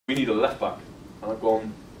we need a left back. And I've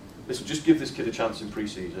gone, listen, just give this kid a chance in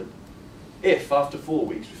pre-season. If after 4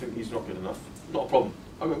 weeks we think he's not good enough, not a problem.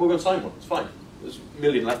 We're going to sign one, it's fine. There's a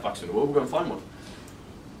million left backs in the world, we're going to find one.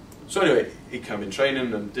 So anyway, he came in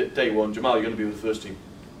training and day one, Jamal, you're going to be with the first team.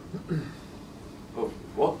 Oh,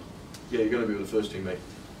 what? Yeah, you're going to be with the first team, mate.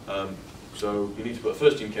 So you need to put a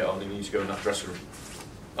first team kit on and you need to go in that dressing room.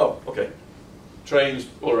 Oh, okay. Trains,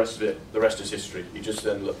 all the rest of it, the rest is history. He just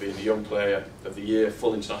ended up being the young player of the year,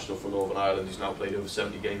 full international for Northern Ireland. He's now played over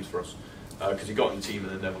 70 games for us because he got in the team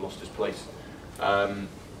and then never lost his place. But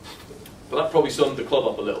that probably summed the club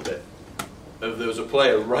up a little bit. There was a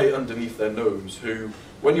player right underneath their nose who,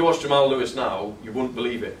 when you watch Jamal Lewis now, you wouldn't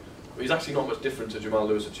believe it. But he's actually not much different to Jamal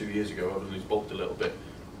Lewis of 2 years ago, other than he's bulked a little bit.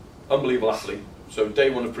 Unbelievable athlete. So day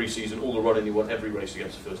one of pre-season, all the running, he won every race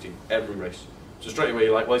against the first team, every race. So straight away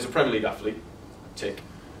you're like, well, he's a Premier League athlete. Tick.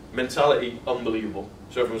 Mentality, unbelievable.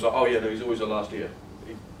 So everyone's like, oh yeah, no, he's always a last year.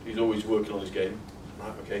 He's always working on his game.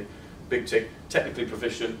 Right, okay. Big tick. Technically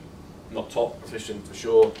proficient, not top, proficient for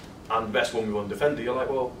sure. And best one we won defender. You're like,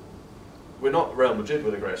 well, we're not Real Madrid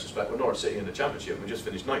with a great respect. We're Norwich City in the Championship. We just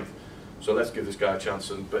finished 9th. So let's give this guy a chance.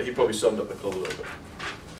 But he probably summed up the club a little bit.